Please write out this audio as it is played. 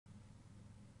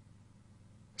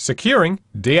Securing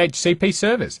DHCP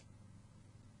servers.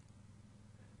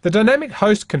 The Dynamic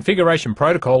Host Configuration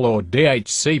Protocol, or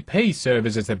DHCP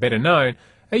servers as they're better known,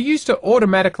 are used to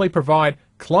automatically provide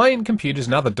client computers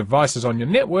and other devices on your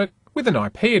network with an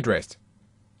IP address.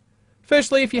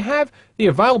 Firstly, if you have the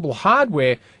available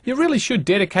hardware, you really should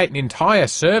dedicate an entire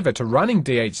server to running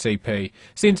DHCP,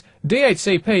 since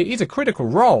DHCP is a critical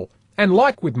role, and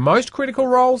like with most critical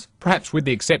roles, perhaps with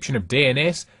the exception of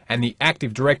DNS and the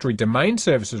Active Directory Domain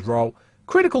Services role,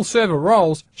 critical server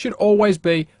roles should always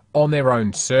be on their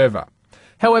own server.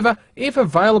 However, if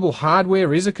available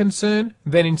hardware is a concern,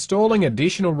 then installing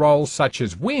additional roles such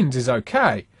as Wins is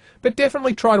okay, but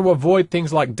definitely try to avoid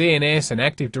things like DNS and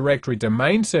Active Directory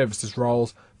Domain Services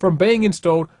roles from being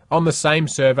installed on the same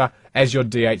server as your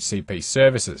DHCP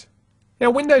services. Now,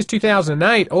 Windows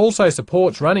 2008 also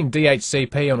supports running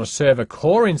DHCP on a server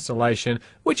core installation,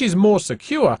 which is more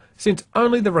secure since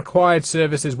only the required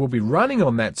services will be running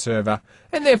on that server,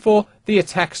 and therefore the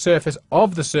attack surface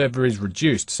of the server is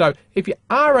reduced. So if you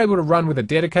are able to run with a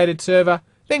dedicated server,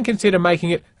 then consider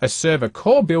making it a server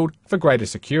core build for greater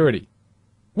security.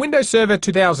 Windows Server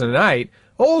 2008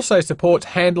 also supports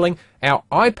handling our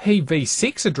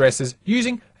IPv6 addresses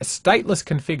using a stateless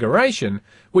configuration,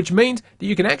 which means that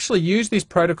you can actually use this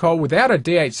protocol without a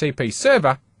DHCP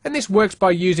server, and this works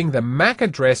by using the MAC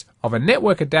address of a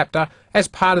network adapter as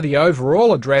part of the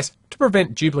overall address to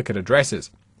prevent duplicate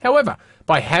addresses. However,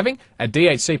 by having a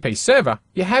DHCP server,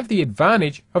 you have the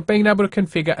advantage of being able to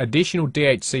configure additional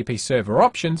DHCP server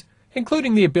options,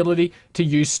 including the ability to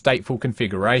use stateful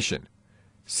configuration.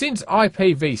 Since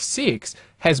IPv6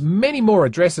 has many more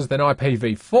addresses than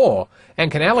IPv4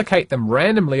 and can allocate them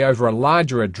randomly over a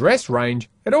larger address range,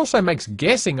 it also makes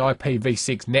guessing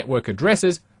IPv6 network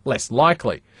addresses less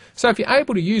likely. So if you're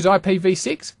able to use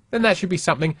IPv6, then that should be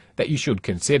something that you should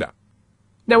consider.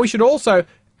 Now, we should also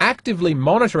actively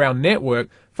monitor our network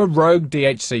for rogue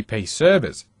DHCP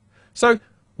servers. So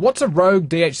what's a rogue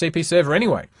DHCP server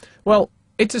anyway? Well,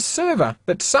 it's a server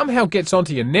that somehow gets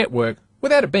onto your network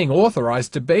without it being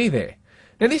authorized to be there.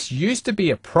 Now, this used to be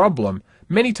a problem,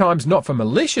 many times not for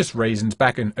malicious reasons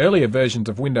back in earlier versions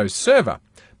of Windows Server,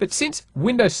 but since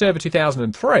Windows Server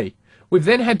 2003, we've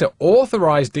then had to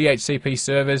authorize DHCP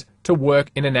servers to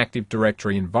work in an Active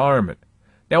Directory environment.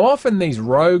 Now, often these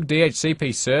rogue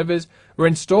DHCP servers were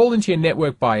installed into your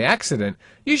network by accident,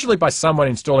 usually by someone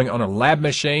installing it on a lab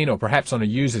machine or perhaps on a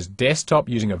user's desktop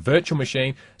using a virtual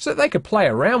machine so that they could play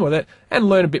around with it and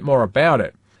learn a bit more about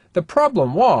it. The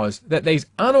problem was that these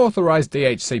unauthorized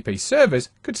DHCP servers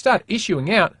could start issuing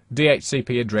out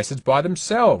DHCP addresses by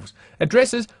themselves,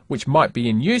 addresses which might be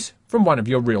in use from one of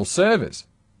your real servers.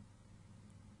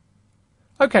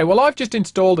 Okay, well, I've just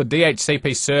installed a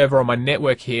DHCP server on my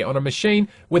network here on a machine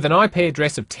with an IP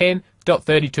address of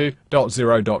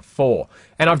 10.32.0.4,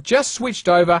 and I've just switched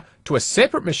over to a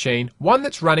separate machine, one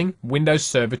that's running Windows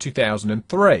Server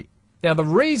 2003. Now, the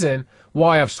reason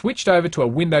why I've switched over to a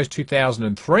Windows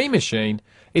 2003 machine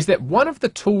is that one of the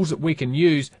tools that we can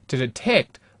use to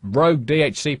detect rogue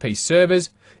DHCP servers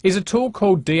is a tool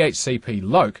called DHCP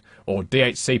Loc, or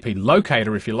DHCP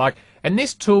Locator if you like, and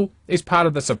this tool is part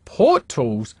of the support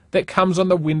tools that comes on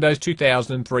the Windows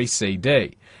 2003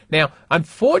 CD. Now,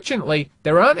 unfortunately,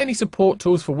 there aren't any support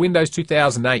tools for Windows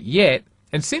 2008 yet,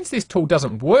 and since this tool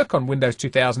doesn't work on Windows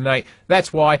 2008,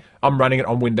 that's why I'm running it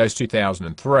on Windows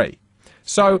 2003.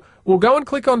 So we'll go and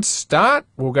click on Start,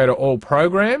 we'll go to All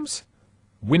Programs,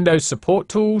 Windows Support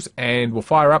Tools, and we'll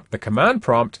fire up the command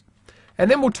prompt, and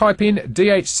then we'll type in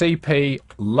DHCP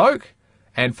Loc,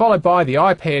 and followed by the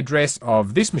IP address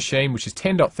of this machine, which is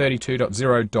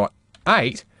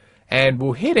 10.32.0.8, and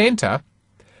we'll hit Enter,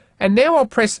 and now I'll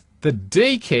press the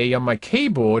D key on my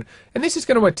keyboard, and this is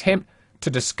going to attempt to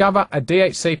discover a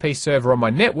DHCP server on my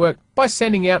network by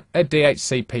sending out a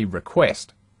DHCP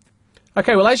request.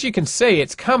 Okay, well, as you can see,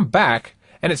 it's come back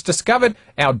and it's discovered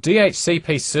our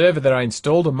DHCP server that I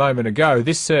installed a moment ago,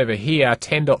 this server here,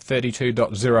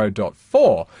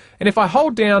 10.32.0.4. And if I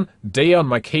hold down D on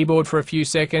my keyboard for a few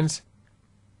seconds,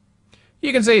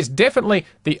 you can see it's definitely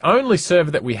the only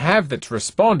server that we have that's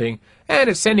responding, and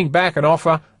it's sending back an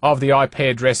offer of the IP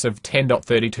address of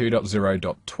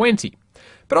 10.32.0.20.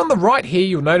 But on the right here,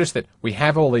 you'll notice that we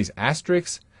have all these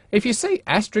asterisks. If you see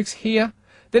asterisks here,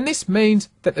 then this means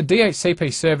that the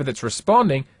DHCP server that's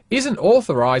responding isn't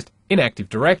authorized in Active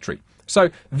Directory. So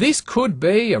this could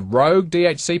be a rogue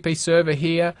DHCP server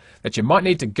here that you might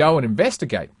need to go and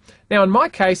investigate. Now, in my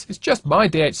case, it's just my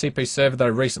DHCP server that I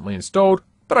recently installed,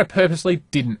 but I purposely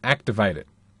didn't activate it.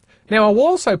 Now, I will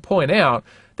also point out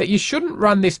that you shouldn't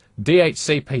run this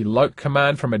DHCP Loc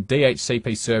command from a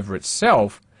DHCP server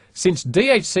itself, since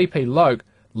DHCP Loc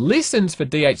listens for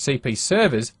DHCP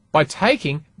servers by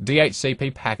taking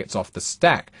DHCP packets off the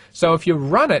stack. So if you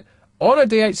run it on a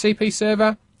DHCP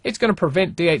server, it's going to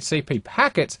prevent DHCP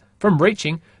packets from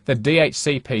reaching the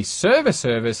DHCP server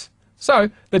service, so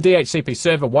the DHCP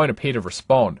server won't appear to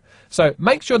respond. So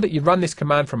make sure that you run this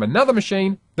command from another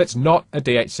machine that's not a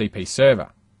DHCP server.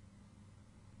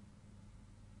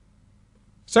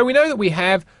 So we know that we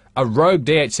have a rogue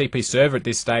DHCP server at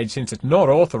this stage since it's not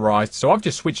authorized, so I've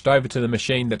just switched over to the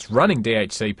machine that's running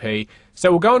DHCP.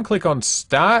 So we'll go and click on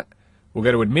Start, we'll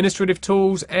go to Administrative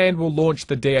Tools, and we'll launch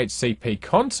the DHCP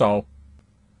console.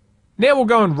 Now we'll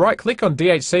go and right click on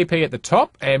DHCP at the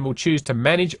top and we'll choose to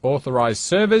manage authorized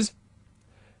servers.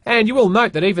 And you will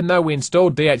note that even though we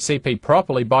installed DHCP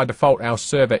properly, by default our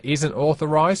server isn't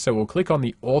authorized, so we'll click on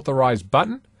the Authorize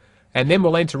button and then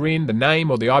we'll enter in the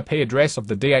name or the IP address of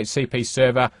the DHCP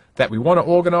server that we want to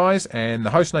organize, and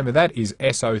the host name of that is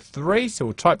SO3, so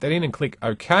we'll type that in and click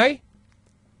OK.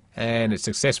 And it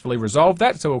successfully resolved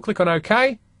that, so we'll click on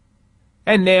OK.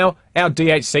 And now our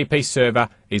DHCP server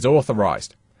is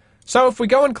authorized. So if we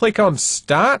go and click on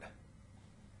Start,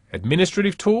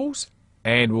 Administrative Tools,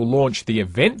 and we'll launch the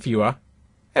Event Viewer,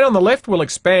 and on the left we'll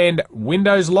expand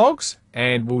Windows Logs,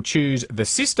 and we'll choose the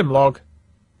System Log.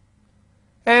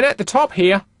 And at the top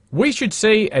here, we should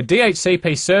see a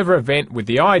DHCP server event with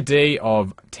the ID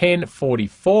of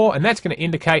 1044, and that's going to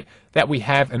indicate that we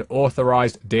have an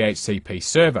authorized DHCP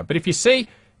server. But if you see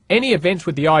any events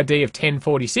with the ID of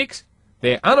 1046,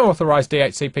 they're unauthorized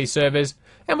DHCP servers,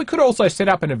 and we could also set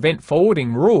up an event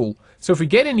forwarding rule. So if we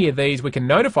get any of these, we can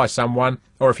notify someone,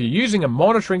 or if you're using a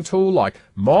monitoring tool like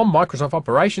MOM, Microsoft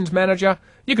Operations Manager,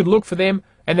 you could look for them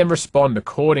and then respond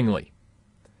accordingly.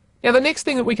 Now the next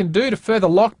thing that we can do to further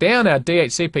lock down our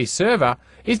DHCP server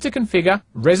is to configure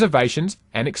reservations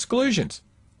and exclusions.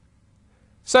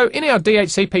 So in our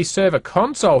DHCP server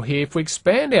console here, if we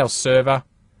expand our server,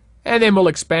 and then we'll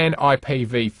expand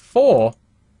IPv4,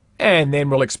 and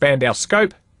then we'll expand our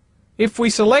scope, if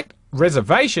we select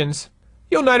reservations,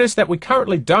 you'll notice that we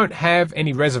currently don't have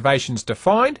any reservations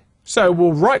defined, so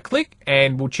we'll right click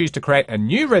and we'll choose to create a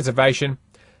new reservation.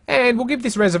 And we'll give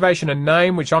this reservation a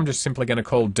name, which I'm just simply going to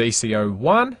call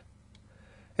DCO1.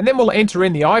 And then we'll enter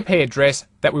in the IP address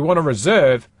that we want to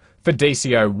reserve for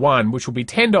DCO1, which will be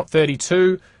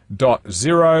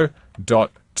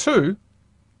 10.32.0.2.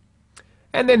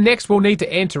 And then next we'll need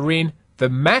to enter in the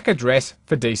MAC address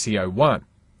for DCO1.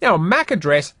 Now a MAC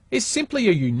address is simply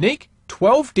a unique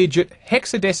 12-digit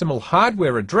hexadecimal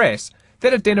hardware address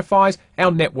that identifies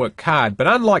our network card. But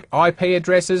unlike IP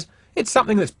addresses, it's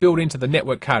something that's built into the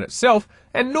network card itself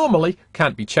and normally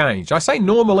can't be changed. I say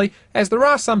normally as there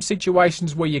are some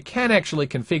situations where you can actually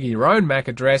configure your own MAC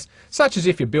address, such as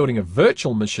if you're building a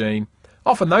virtual machine.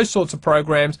 Often those sorts of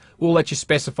programs will let you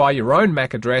specify your own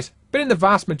MAC address, but in the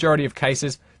vast majority of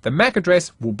cases, the MAC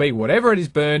address will be whatever it is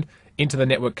burned into the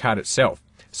network card itself.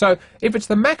 So if it's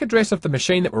the MAC address of the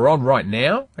machine that we're on right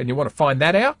now and you want to find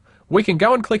that out, we can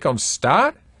go and click on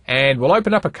Start and we'll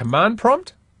open up a command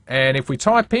prompt. And if we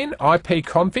type in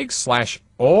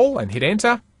ipconfig/all and hit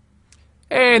enter,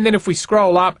 and then if we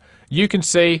scroll up, you can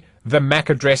see the MAC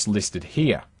address listed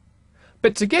here.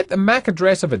 But to get the MAC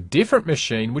address of a different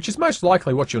machine, which is most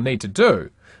likely what you'll need to do,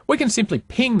 we can simply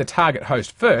ping the target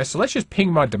host first. So let's just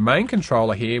ping my domain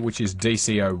controller here, which is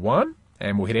DCO1,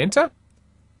 and we'll hit enter.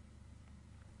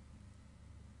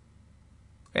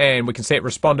 And we can see it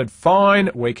responded fine.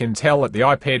 We can tell that the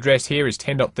IP address here is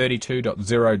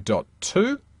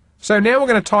 10.32.0.2. So now we're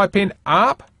going to type in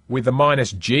ARP with the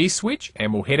 -G switch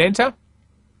and we'll hit enter.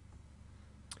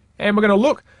 And we're going to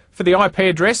look for the IP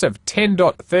address of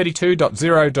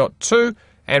 10.32.0.2,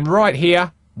 and right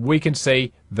here we can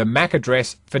see the MAC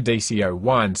address for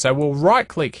DCO1. So we'll right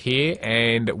click here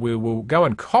and we will go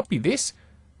and copy this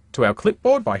to our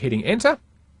clipboard by hitting enter.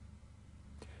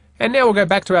 And now we'll go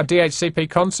back to our DHCP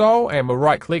console and we'll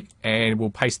right click and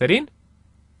we'll paste that in.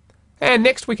 And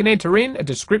next we can enter in a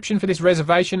description for this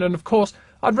reservation, and of course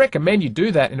I'd recommend you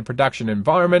do that in a production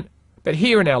environment, but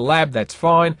here in our lab that's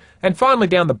fine. And finally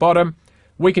down the bottom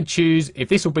we can choose if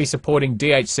this will be supporting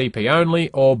DHCP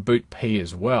only or boot P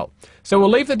as well. So we'll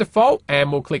leave the default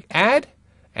and we'll click add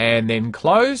and then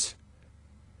close.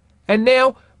 And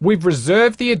now we've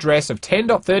reserved the address of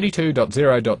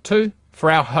 10.32.0.2 for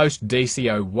our host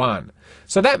DCO1.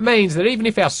 So that means that even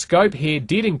if our scope here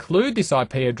did include this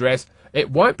IP address,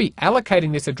 it won't be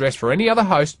allocating this address for any other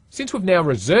host since we've now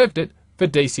reserved it for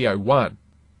DCO1.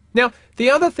 Now,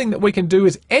 the other thing that we can do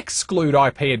is exclude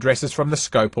IP addresses from the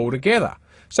scope altogether.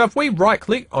 So if we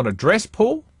right-click on Address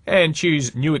Pool and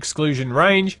choose New Exclusion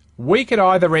Range, we could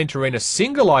either enter in a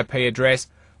single IP address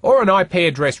or an IP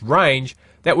address range,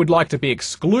 that would like to be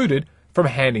excluded from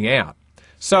handing out.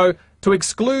 So to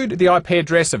exclude the IP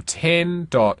address of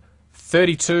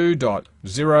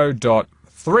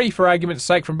 10.32.0.3 for argument's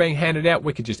sake from being handed out,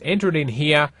 we could just enter it in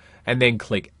here and then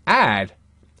click Add.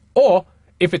 Or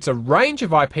if it's a range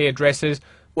of IP addresses,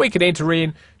 we could enter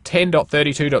in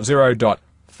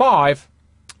 10.32.0.5,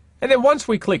 and then once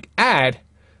we click Add,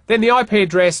 then the IP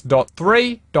address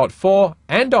 .3, .4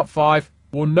 and .5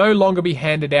 will no longer be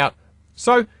handed out.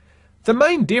 So the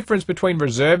main difference between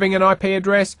reserving an IP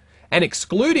address and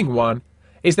excluding one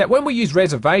is that when we use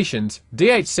reservations,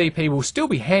 DHCP will still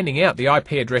be handing out the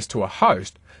IP address to a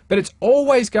host, but it's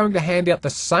always going to hand out the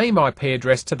same IP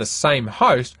address to the same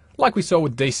host, like we saw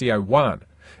with DC01.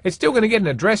 It's still going to get an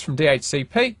address from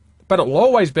DHCP, but it will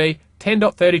always be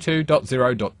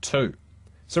 10.32.0.2.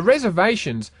 So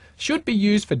reservations should be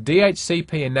used for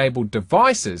DHCP-enabled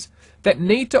devices that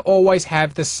need to always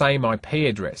have the same IP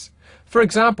address. For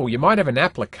example, you might have an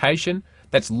application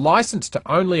that's licensed to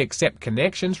only accept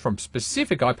connections from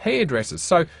specific IP addresses,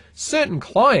 so certain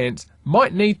clients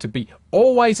might need to be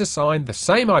always assigned the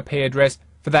same IP address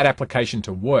for that application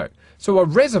to work. So a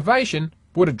reservation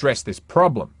would address this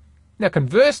problem. Now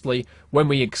conversely, when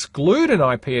we exclude an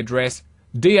IP address,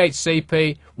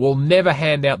 DHCP will never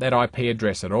hand out that IP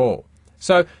address at all.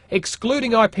 So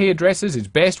excluding IP addresses is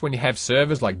best when you have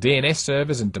servers like DNS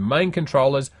servers and domain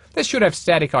controllers that should have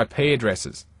static IP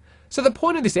addresses. So the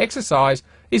point of this exercise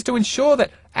is to ensure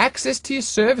that access to your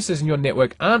services in your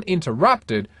network aren't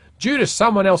interrupted due to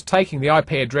someone else taking the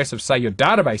IP address of, say, your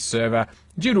database server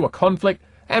due to a conflict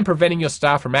and preventing your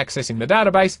staff from accessing the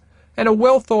database, and a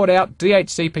well thought out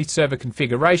DHCP server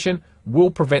configuration will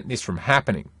prevent this from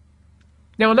happening.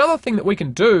 Now another thing that we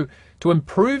can do to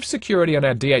improve security on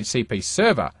our DHCP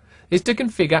server is to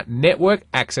configure network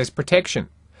access protection.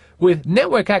 With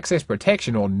network access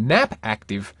protection, or NAP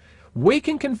active, we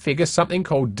can configure something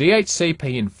called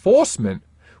DHCP enforcement,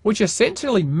 which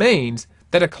essentially means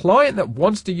that a client that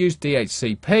wants to use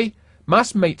DHCP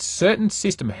must meet certain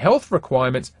system health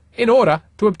requirements in order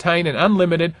to obtain an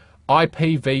unlimited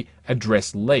IPv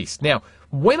address lease. Now,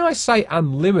 when I say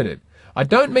unlimited, I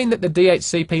don't mean that the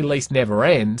DHCP lease never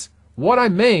ends. What I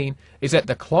mean is that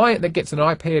the client that gets an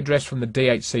IP address from the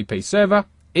DHCP server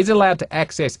is allowed to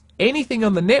access anything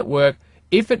on the network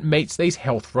if it meets these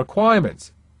health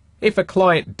requirements. If a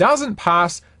client doesn't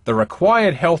pass the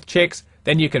required health checks,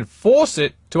 then you can force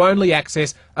it to only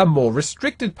access a more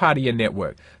restricted part of your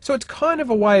network. So it's kind of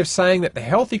a way of saying that the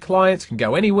healthy clients can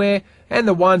go anywhere, and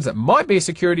the ones that might be a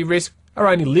security risk are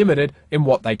only limited in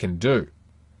what they can do.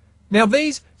 Now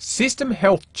these system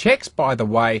health checks, by the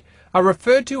way, are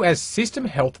referred to as system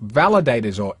health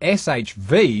validators, or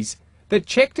SHVs, that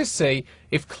check to see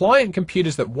if client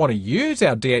computers that want to use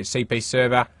our DHCP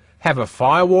server have a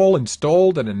firewall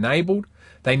installed and enabled.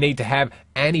 They need to have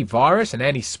antivirus and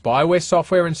anti-spyware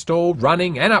software installed,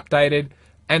 running and updated,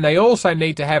 and they also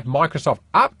need to have Microsoft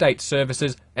Update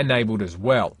services enabled as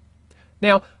well.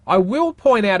 Now, I will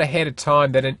point out ahead of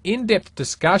time that an in-depth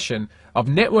discussion of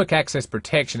network access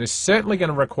protection is certainly going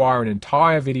to require an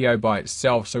entire video by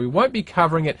itself, so we won't be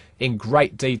covering it in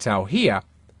great detail here,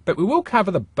 but we will cover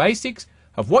the basics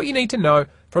of what you need to know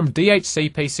from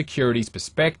DHCP security's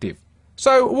perspective.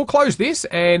 So we'll close this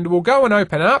and we'll go and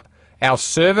open up our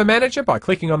server manager by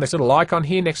clicking on this little icon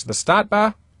here next to the start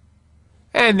bar,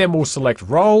 and then we'll select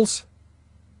roles,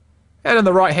 and on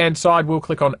the right hand side we'll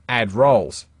click on add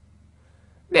roles.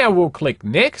 Now we'll click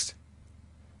next,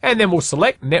 and then we'll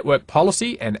select network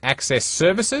policy and access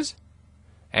services,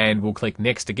 and we'll click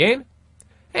next again,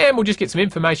 and we'll just get some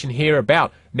information here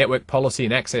about network policy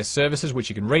and access services, which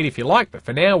you can read if you like, but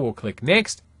for now we'll click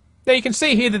next. Now you can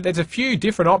see here that there's a few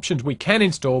different options we can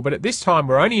install, but at this time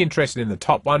we're only interested in the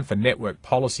top one for network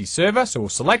policy server, so we'll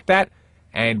select that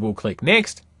and we'll click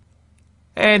next,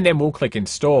 and then we'll click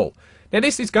install. Now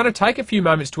this is going to take a few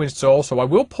moments to install, so I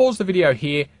will pause the video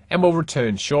here and we'll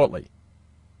return shortly.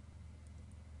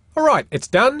 Alright, it's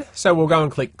done, so we'll go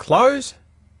and click close,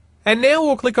 and now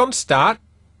we'll click on start,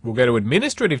 we'll go to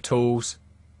administrative tools,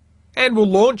 and we'll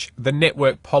launch the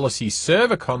network policy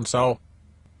server console.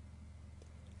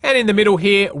 And in the middle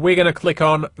here, we're going to click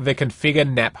on the Configure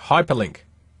NAP hyperlink.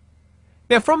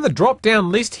 Now from the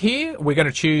drop-down list here, we're going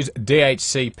to choose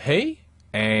DHCP,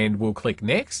 and we'll click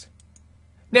Next.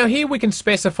 Now here we can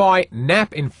specify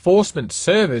NAP enforcement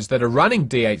servers that are running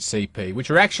DHCP, which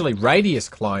are actually Radius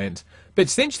clients, but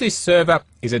since this server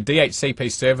is a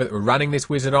DHCP server that we're running this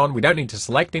wizard on, we don't need to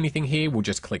select anything here, we'll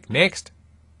just click Next.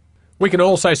 We can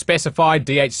also specify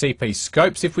DHCP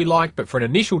scopes if we like, but for an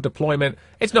initial deployment,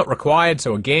 it's not required,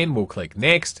 so again, we'll click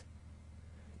Next.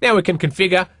 Now we can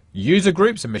configure user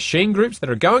groups and machine groups that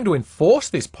are going to enforce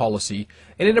this policy,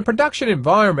 and in a production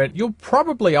environment you'll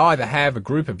probably either have a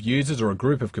group of users or a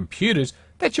group of computers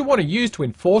that you want to use to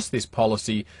enforce this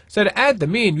policy. So to add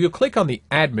them in, you'll click on the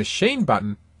Add Machine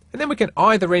button, and then we can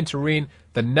either enter in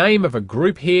the name of a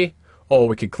group here, or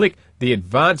we could click the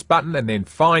Advanced button and then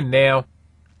Find Now,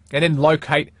 and then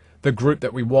locate the group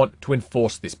that we want to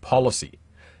enforce this policy.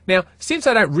 Now, since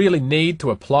I don't really need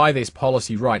to apply this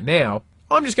policy right now,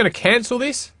 I'm just going to cancel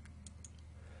this,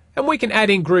 and we can add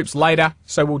in groups later,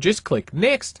 so we'll just click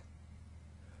Next,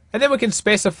 and then we can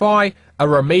specify a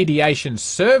remediation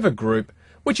server group,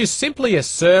 which is simply a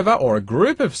server or a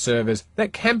group of servers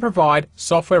that can provide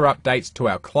software updates to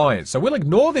our clients. So we'll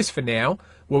ignore this for now,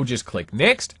 we'll just click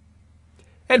Next.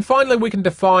 And finally, we can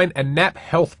define a NAP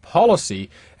health policy,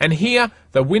 and here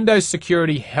the Windows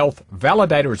Security Health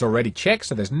Validator is already checked,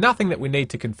 so there's nothing that we need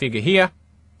to configure here.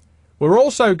 We're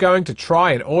also going to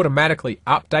try and automatically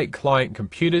update client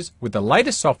computers with the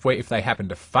latest software if they happen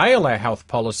to fail our health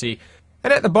policy.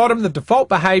 And at the bottom, the default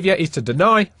behavior is to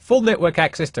deny full network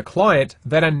access to clients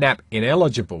that are NAP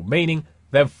ineligible, meaning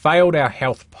they've failed our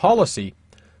health policy.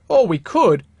 Or we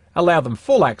could allow them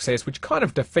full access, which kind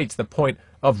of defeats the point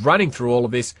of running through all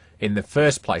of this in the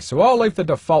first place. So I'll leave the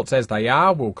defaults as they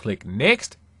are. We'll click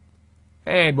Next,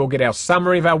 and we'll get our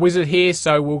summary of our wizard here,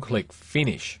 so we'll click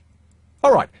Finish.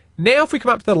 Alright, now if we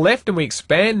come up to the left and we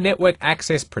expand Network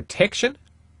Access Protection,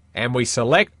 and we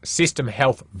select System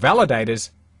Health Validators,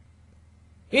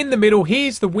 in the middle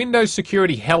here's the Windows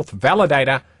Security Health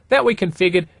Validator that we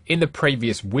configured in the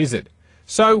previous wizard.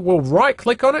 So we'll right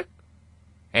click on it,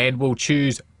 and we'll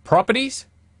choose Properties,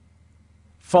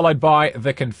 followed by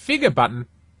the Configure button,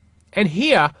 and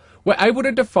here we're able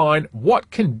to define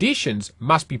what conditions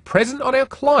must be present on our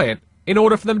client in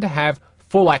order for them to have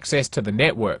full access to the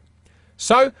network.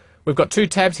 So we've got two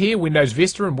tabs here, Windows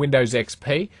Vista and Windows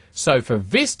XP. So for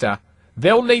Vista,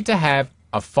 they'll need to have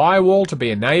a firewall to be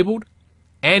enabled,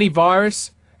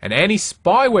 antivirus and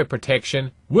anti-spyware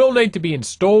protection will need to be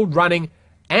installed, running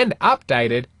and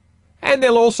updated, and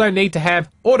they'll also need to have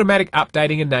automatic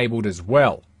updating enabled as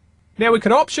well. Now we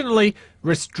could optionally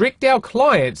restrict our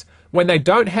clients when they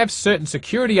don't have certain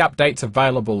security updates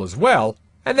available as well,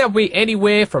 and that'll be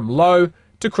anywhere from low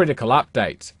to critical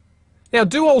updates. Now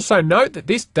do also note that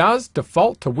this does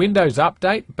default to Windows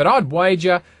Update, but I'd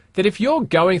wager that if you're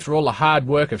going through all the hard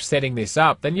work of setting this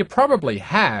up, then you probably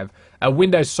have a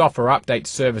Windows Software Update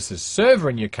Services server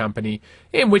in your company,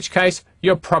 in which case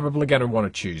you're probably going to want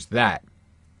to choose that.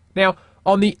 Now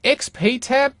on the XP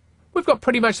tab, we've got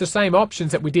pretty much the same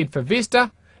options that we did for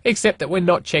Vista, except that we're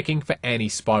not checking for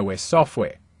anti-spyware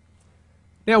software.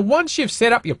 Now once you've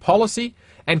set up your policy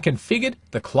and configured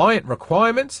the client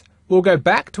requirements, we'll go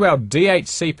back to our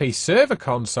DHCP server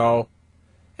console,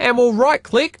 and we'll right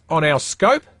click on our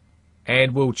scope,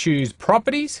 and we'll choose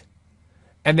Properties,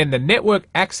 and then the Network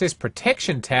Access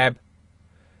Protection tab,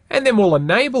 and then we'll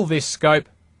enable this scope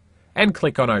and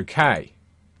click on OK.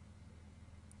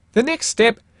 The next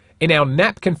step in our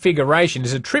NAP configuration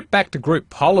is a trip back to group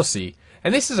policy,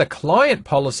 and this is a client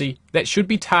policy that should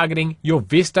be targeting your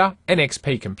Vista and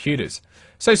XP computers.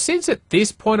 So since at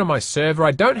this point on my server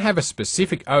I don't have a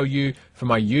specific OU for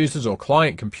my users or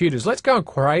client computers, let's go and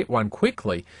create one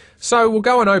quickly. So we'll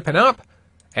go and open up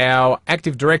our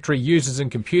Active Directory Users and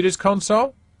Computers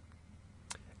console,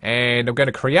 and I'm going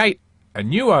to create a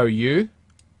new OU,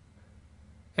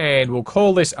 and we'll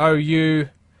call this OU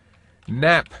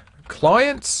NAP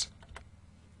Clients,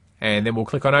 and then we'll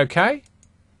click on OK.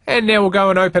 And now we'll go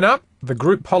and open up the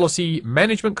Group Policy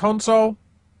Management console.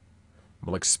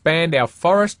 We'll expand our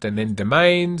forest and then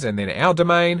domains and then our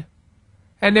domain.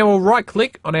 And now we'll right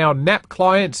click on our NAP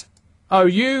Clients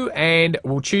OU, and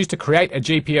we'll choose to create a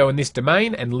GPO in this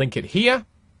domain and link it here.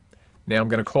 Now I'm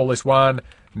going to call this one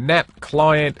NAP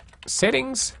Client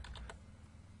Settings.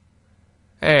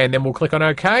 And then we'll click on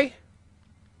OK.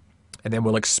 And then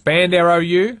we'll expand our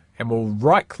OU, and we'll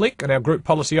right click on our group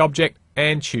policy object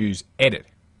and choose Edit.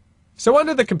 So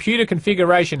under the computer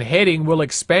configuration heading, we'll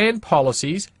expand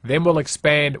policies, then we'll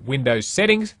expand Windows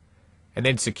settings, and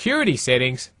then security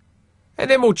settings,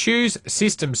 and then we'll choose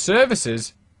system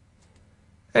services.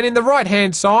 And in the right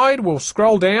hand side, we'll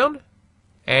scroll down,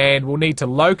 and we'll need to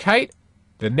locate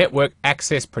the Network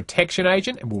Access Protection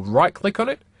agent, and we'll right click on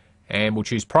it, and we'll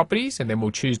choose Properties, and then we'll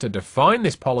choose to define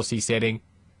this policy setting,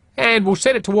 and we'll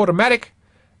set it to automatic,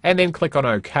 and then click on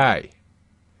OK.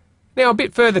 Now a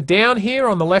bit further down here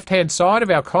on the left hand side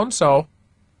of our console,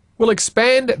 we'll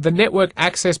expand the Network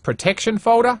Access Protection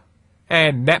folder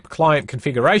and NAP Client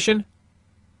Configuration,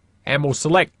 and we'll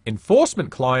select Enforcement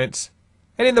Clients,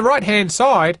 and in the right hand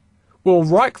side we'll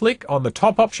right click on the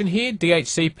top option here,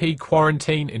 DHCP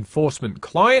Quarantine Enforcement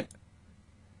Client,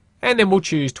 and then we'll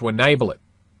choose to enable it.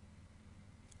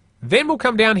 Then we'll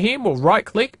come down here and we'll right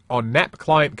click on NAP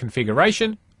Client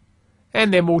Configuration,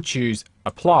 and then we'll choose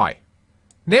Apply.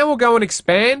 Now we'll go and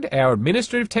expand our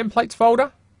Administrative Templates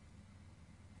folder,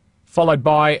 followed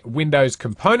by Windows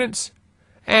Components,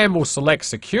 and we'll select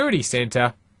Security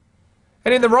Center,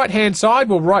 and in the right hand side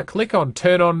we'll right click on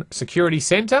Turn on Security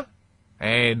Center,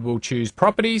 and we'll choose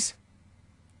Properties,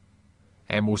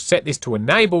 and we'll set this to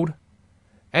Enabled,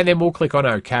 and then we'll click on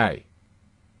OK.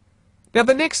 Now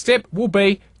the next step will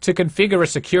be to configure a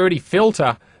security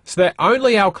filter so that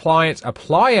only our clients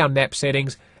apply our NAP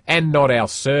settings and not our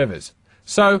servers.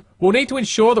 So we'll need to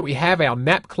ensure that we have our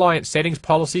NAP client settings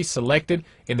policy selected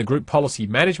in the Group Policy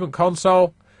Management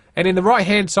console, and in the right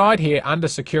hand side here under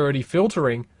Security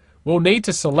Filtering we'll need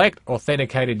to select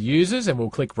Authenticated Users, and we'll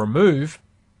click Remove,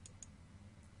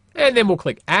 and then we'll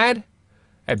click Add,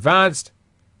 Advanced,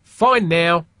 Find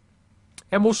Now,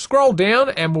 and we'll scroll down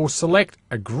and we'll select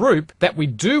a group that we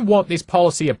do want this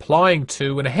policy applying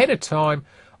to, and ahead of time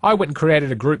I went and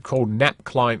created a group called NAP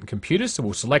Client Computers, so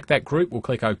we'll select that group, we'll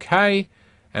click OK,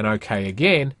 and OK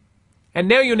again, and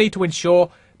now you'll need to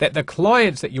ensure that the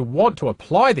clients that you want to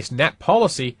apply this NAP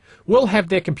policy will have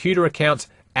their computer accounts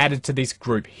added to this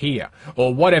group here,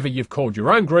 or whatever you've called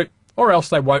your own group, or else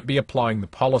they won't be applying the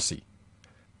policy.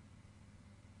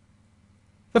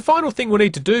 The final thing we'll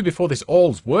need to do before this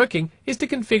all's working is to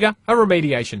configure a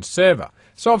remediation server.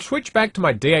 So I've switched back to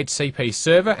my DHCP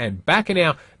server and back in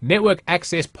our Network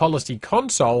Access Policy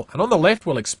console, and on the left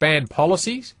we'll expand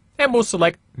Policies and we'll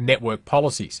select Network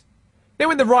Policies.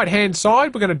 Now in the right hand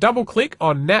side we're going to double click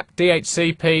on NAP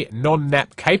DHCP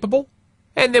Non-NAP Capable,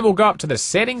 and then we'll go up to the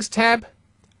Settings tab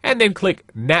and then click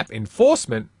NAP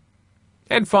Enforcement,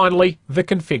 and finally the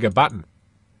Configure button.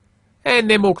 And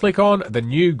then we'll click on the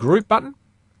New Group button,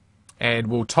 and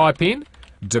we'll type in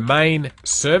Domain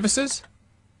Services,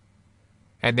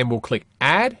 and then we'll click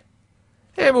Add,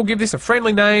 and we'll give this a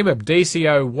friendly name of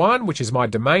DCO1, which is my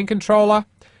domain controller,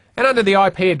 and under the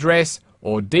IP address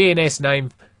or DNS name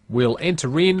we'll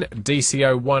enter in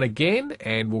DCO1 again,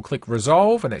 and we'll click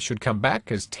Resolve, and that should come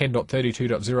back as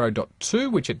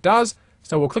 10.32.0.2, which it does.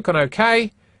 So we'll click on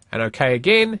OK, and OK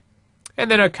again,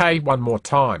 and then OK one more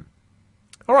time.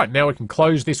 Alright, now we can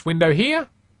close this window here.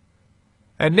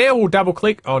 And now we'll double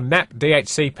click on NAP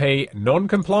DHCP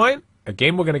Non-Compliant.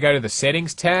 Again, we're going to go to the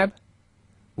Settings tab.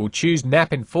 We'll choose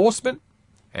NAP Enforcement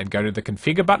and go to the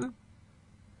Configure button.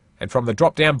 And from the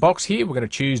drop-down box here, we're going to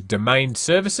choose Domain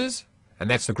Services, and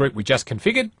that's the group we just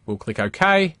configured. We'll click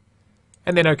OK,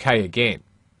 and then OK again.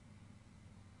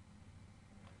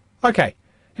 Okay,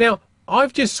 now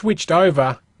I've just switched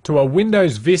over to a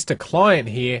Windows Vista client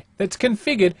here that's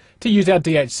configured to use our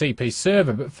DHCP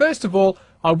server. But first of all,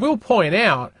 I will point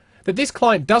out that this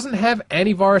client doesn't have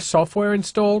antivirus software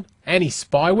installed,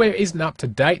 anti-spyware isn't up to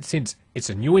date since it's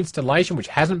a new installation which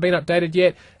hasn't been updated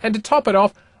yet, and to top it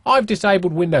off, I've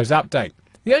disabled Windows Update.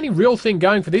 The only real thing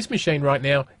going for this machine right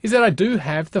now is that I do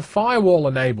have the firewall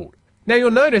enabled. Now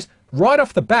you'll notice right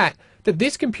off the bat that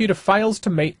this computer fails to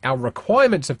meet our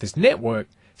requirements of this network,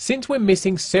 since we're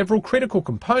missing several critical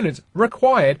components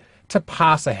required to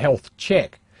pass a health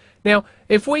check. Now,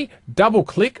 if we double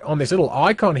click on this little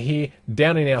icon here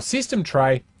down in our system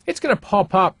tray, it's going to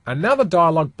pop up another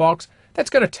dialog box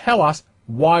that's going to tell us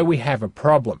why we have a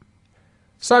problem.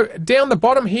 So down the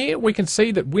bottom here, we can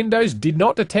see that Windows did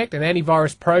not detect an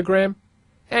antivirus program,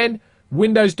 and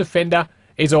Windows Defender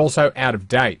is also out of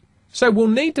date. So we'll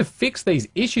need to fix these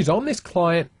issues on this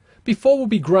client before we'll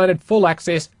be granted full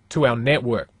access to our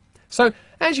network. So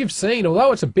as you've seen,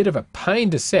 although it's a bit of a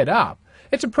pain to set up,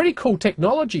 it's a pretty cool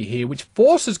technology here which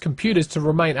forces computers to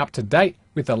remain up to date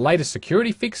with the latest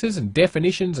security fixes and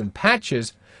definitions and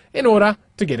patches in order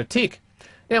to get a tick.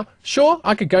 Now, sure,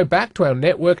 I could go back to our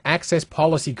Network Access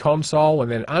Policy console and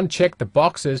then uncheck the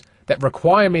boxes that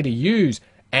require me to use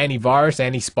antivirus,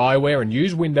 anti-spyware, and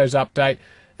use Windows Update,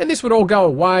 and this would all go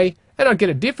away, and I'd get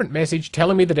a different message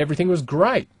telling me that everything was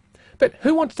great. But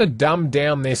who wants to dumb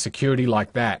down their security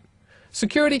like that?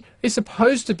 Security is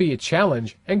supposed to be a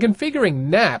challenge, and configuring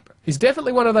NAP is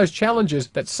definitely one of those challenges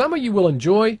that some of you will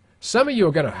enjoy, some of you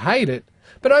are going to hate it,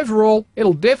 but overall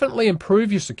it'll definitely improve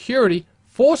your security,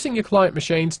 forcing your client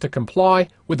machines to comply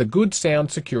with a good sound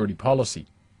security policy.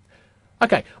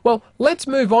 Okay, well, let's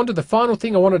move on to the final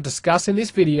thing I want to discuss in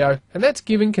this video, and that's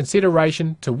giving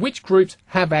consideration to which groups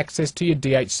have access to your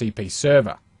DHCP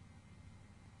server.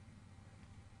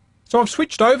 So I've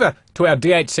switched over to our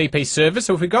DHCP server,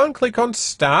 so if we go and click on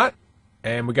Start,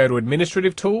 and we go to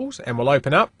Administrative Tools, and we'll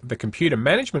open up the Computer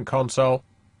Management console,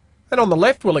 And on the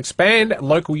left, we'll expand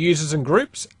local users and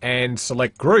groups and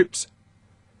select groups.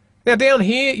 Now down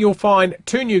here, you'll find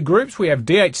two new groups. We have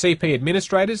DHCP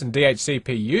administrators and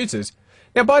DHCP users.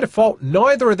 Now by default,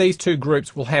 neither of these two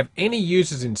groups will have any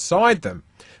users inside them.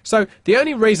 So the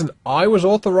only reason I was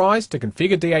authorized to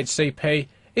configure DHCP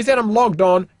is that I'm logged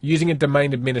on using a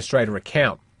domain administrator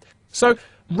account. So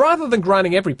rather than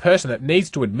granting every person that needs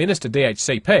to administer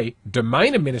DHCP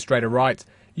domain administrator rights,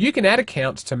 you can add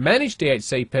accounts to manage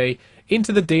DHCP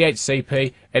into the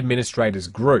DHCP administrators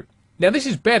group. Now this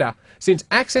is better since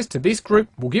access to this group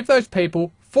will give those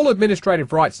people full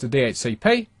administrative rights to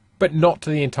DHCP, but not to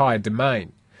the entire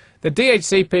domain. The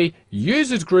DHCP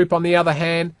users group, on the other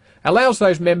hand, allows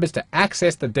those members to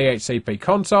access the DHCP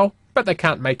console, but they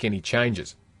can't make any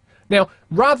changes. Now,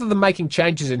 rather than making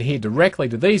changes in here directly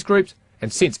to these groups,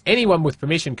 and since anyone with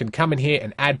permission can come in here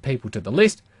and add people to the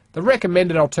list, the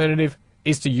recommended alternative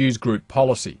is to use group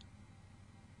policy.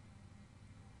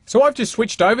 So I've just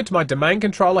switched over to my domain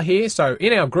controller here. So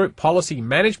in our group policy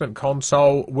management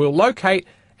console, we'll locate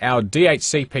our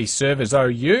DHCP servers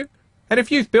OU. And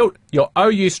if you've built your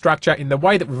OU structure in the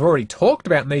way that we've already talked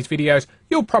about in these videos,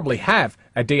 you'll probably have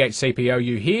a DHCP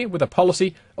OU here with a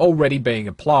policy already being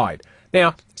applied.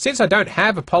 Now, since I don't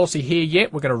have a policy here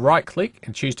yet, we're going to right click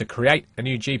and choose to create a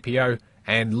new GPO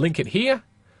and link it here.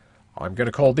 I'm going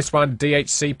to call this one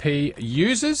DHCP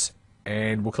users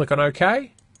and we'll click on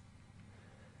OK.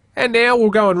 And now we'll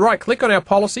go and right click on our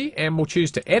policy and we'll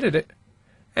choose to edit it.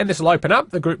 And this will open up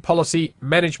the Group Policy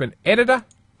Management Editor.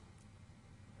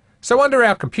 So under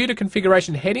our computer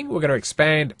configuration heading, we're going to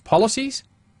expand Policies,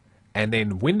 and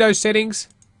then Windows Settings,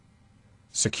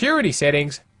 Security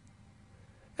Settings,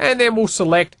 and then we'll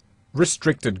select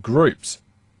Restricted Groups.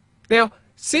 Now,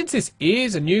 since this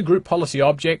is a new group policy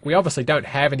object, we obviously don't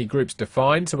have any groups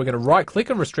defined, so we're going to right click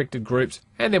on Restricted Groups,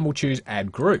 and then we'll choose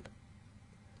Add Group.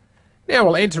 Now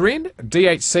we'll enter in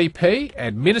DHCP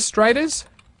Administrators,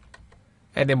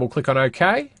 and then we'll click on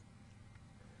OK.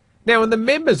 Now in the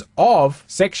Members Of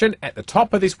section at the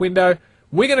top of this window,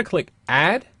 we're going to click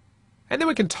Add, and then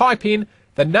we can type in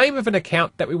the name of an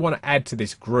account that we want to add to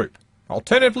this group.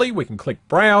 Alternatively, we can click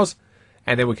Browse,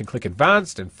 and then we can click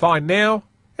Advanced and Find Now,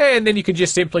 and then you can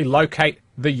just simply locate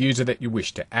the user that you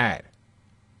wish to add.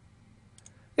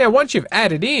 Now once you've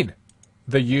added in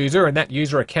the user and that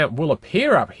user account will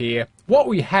appear up here, what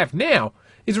we have now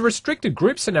is a restricted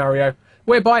group scenario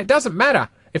whereby it doesn't matter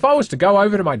if I was to go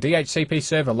over to my DHCP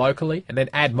server locally and then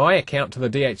add my account to the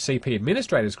DHCP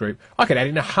administrators group. I could add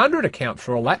in 100 accounts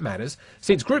for all that matters,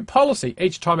 since group policy,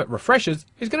 each time it refreshes,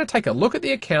 is going to take a look at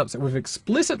the accounts that we've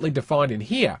explicitly defined in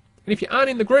here. And if you aren't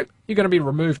in the group, you're going to be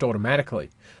removed automatically.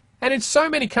 And in so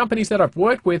many companies that I've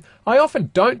worked with, I often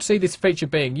don't see this feature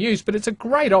being used, but it's a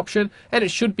great option and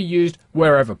it should be used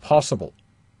wherever possible.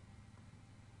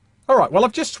 Alright, well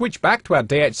I've just switched back to our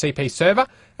DHCP server,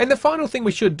 and the final thing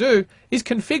we should do is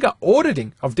configure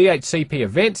auditing of DHCP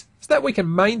events so that we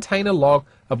can maintain a log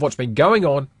of what's been going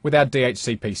on with our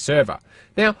DHCP server.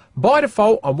 Now, by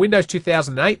default on Windows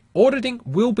 2008, auditing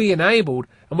will be enabled,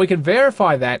 and we can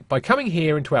verify that by coming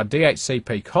here into our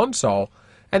DHCP console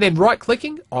and then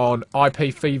right-clicking on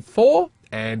IPv4,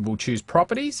 and we'll choose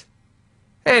Properties.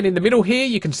 And in the middle here,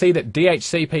 you can see that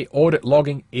DHCP audit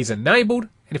logging is enabled.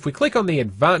 And if we click on the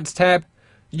Advanced tab,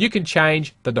 you can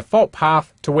change the default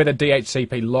path to where the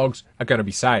DHCP logs are going to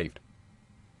be saved.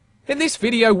 In this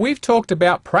video, we've talked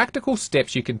about practical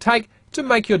steps you can take to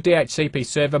make your DHCP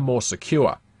server more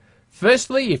secure.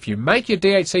 Firstly, if you make your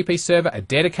DHCP server a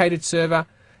dedicated server,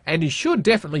 and you should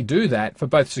definitely do that for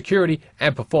both security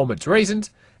and performance reasons,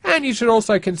 and you should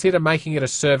also consider making it a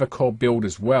server core build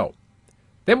as well.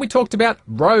 Then we talked about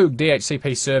rogue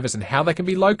DHCP servers and how they can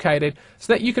be located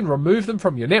so that you can remove them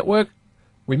from your network.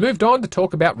 We moved on to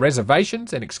talk about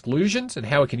reservations and exclusions and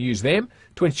how we can use them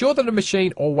to ensure that a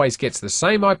machine always gets the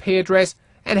same IP address,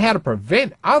 and how to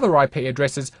prevent other IP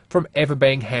addresses from ever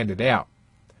being handed out.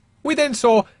 We then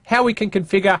saw how we can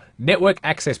configure Network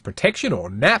Access Protection, or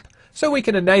NAP, so we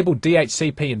can enable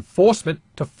DHCP enforcement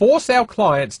to force our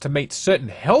clients to meet certain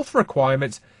health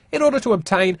requirements in order to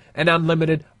obtain an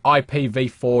unlimited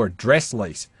IPv4 address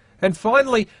lease. And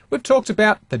finally, we've talked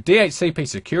about the DHCP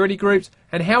security groups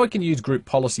and how we can use group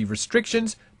policy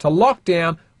restrictions to lock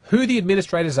down who the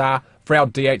administrators are for our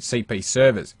DHCP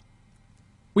servers.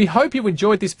 We hope you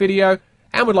enjoyed this video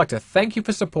and would like to thank you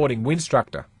for supporting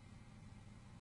Winstructor.